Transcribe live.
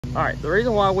All right, the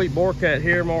reason why we bore cut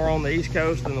here more on the East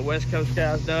Coast than the West Coast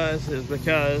guys does is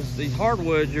because these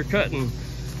hardwoods, you're cutting,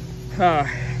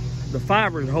 the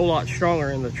fiber is a whole lot stronger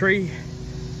in the tree.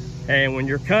 And when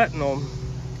you're cutting them,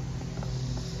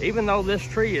 even though this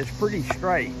tree is pretty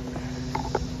straight,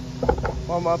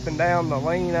 plumb up and down the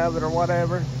lean of it or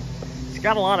whatever, it's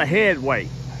got a lot of head weight.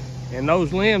 And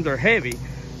those limbs are heavy.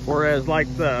 Whereas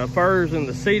like the firs and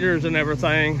the cedars and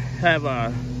everything have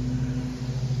a,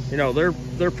 you know,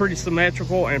 they're pretty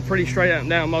symmetrical and pretty straight up and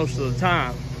down most of the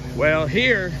time. Well,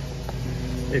 here,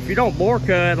 if you don't bore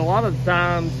cut, a lot of the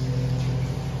times,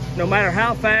 no matter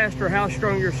how fast or how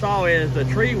strong your saw is, the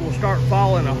tree will start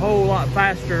falling a whole lot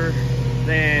faster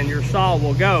than your saw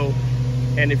will go.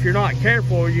 And if you're not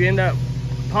careful, you end up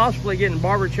possibly getting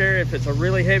barber chair if it's a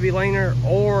really heavy leaner,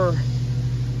 or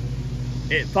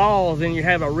it falls and you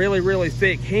have a really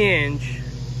thick hinge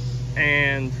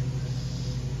and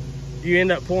you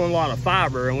end up pulling a lot of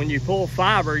fiber. And when you pull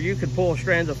fiber, you could pull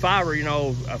strands of fiber, you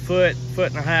know, a foot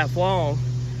and a half long,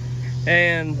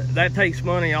 and that takes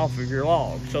money off of your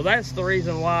log. So that's the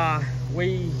reason why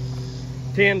we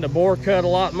tend to bore cut a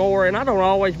lot more. And I don't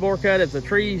always bore cut if the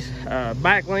tree's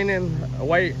back leaning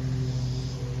away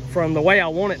from the way I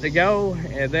want it to go,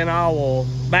 and then I will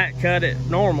back cut it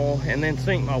normal and then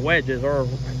sink my wedges or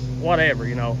whatever,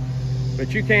 you know.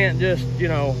 But you can't just, you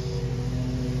know,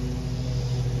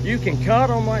 you can cut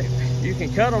them like, you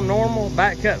can cut them normal,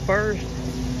 back cut first,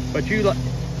 but you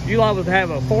liable to have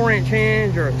a 4-inch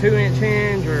hinge or a 2-inch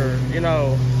hinge, or, you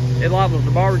know, it liable to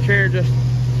barber chair, just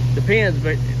depends.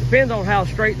 But it depends on how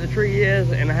straight the tree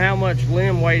is and how much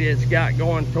limb weight it's got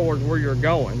going towards where you're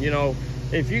going. You know,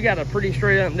 if you got a pretty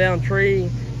straight up and down tree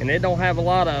and it don't have a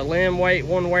lot of limb weight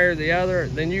one way or the other,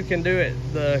 then you can do it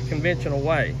the conventional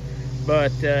way.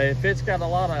 But if it's got a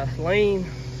lot of lean,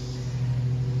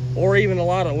 or even a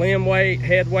lot of limb weight,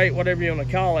 head weight, whatever you want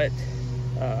to call it,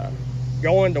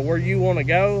 going to where you want to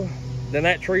go, then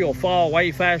that tree will fall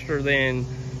way faster than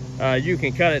you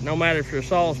can cut it, no matter if your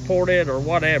saw's ported or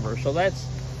whatever. So that's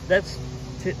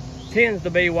tends to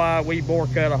be why we bore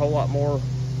cut a whole lot more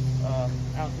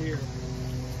out here.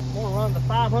 I'm gonna run the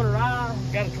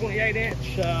 500i, got a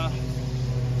 28-inch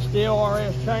STIHL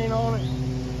RS chain on it,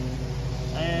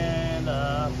 and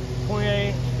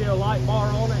 28-inch STIHL light bar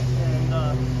on it, and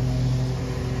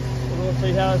we're gonna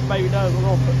see how this baby does.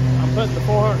 I'm putting the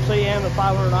 400C and the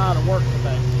 500i to work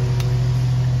today.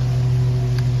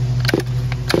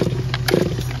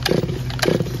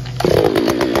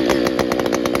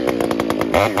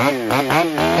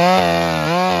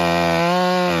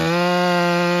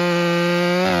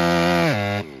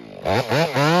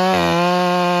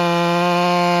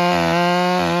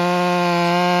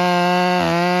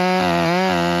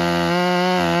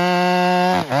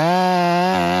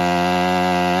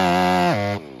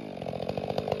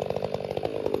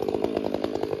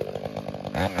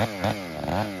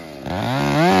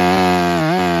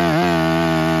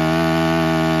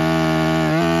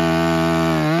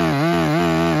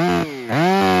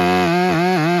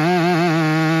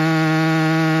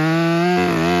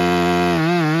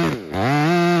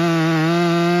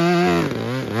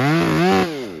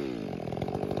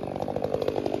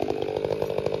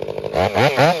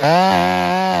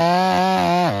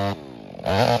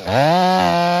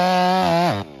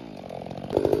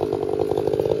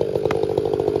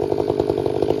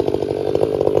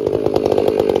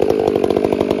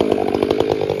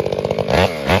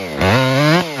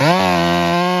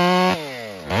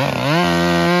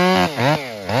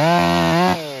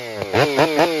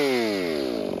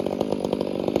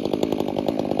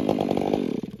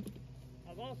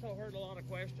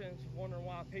 Wondering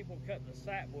why people cut the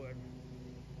sapwood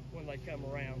when they come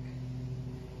around.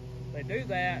 They do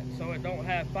that so it don't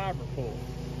have fiber pull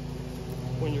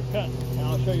when you're cutting. And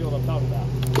I'll show you what I'm talking about.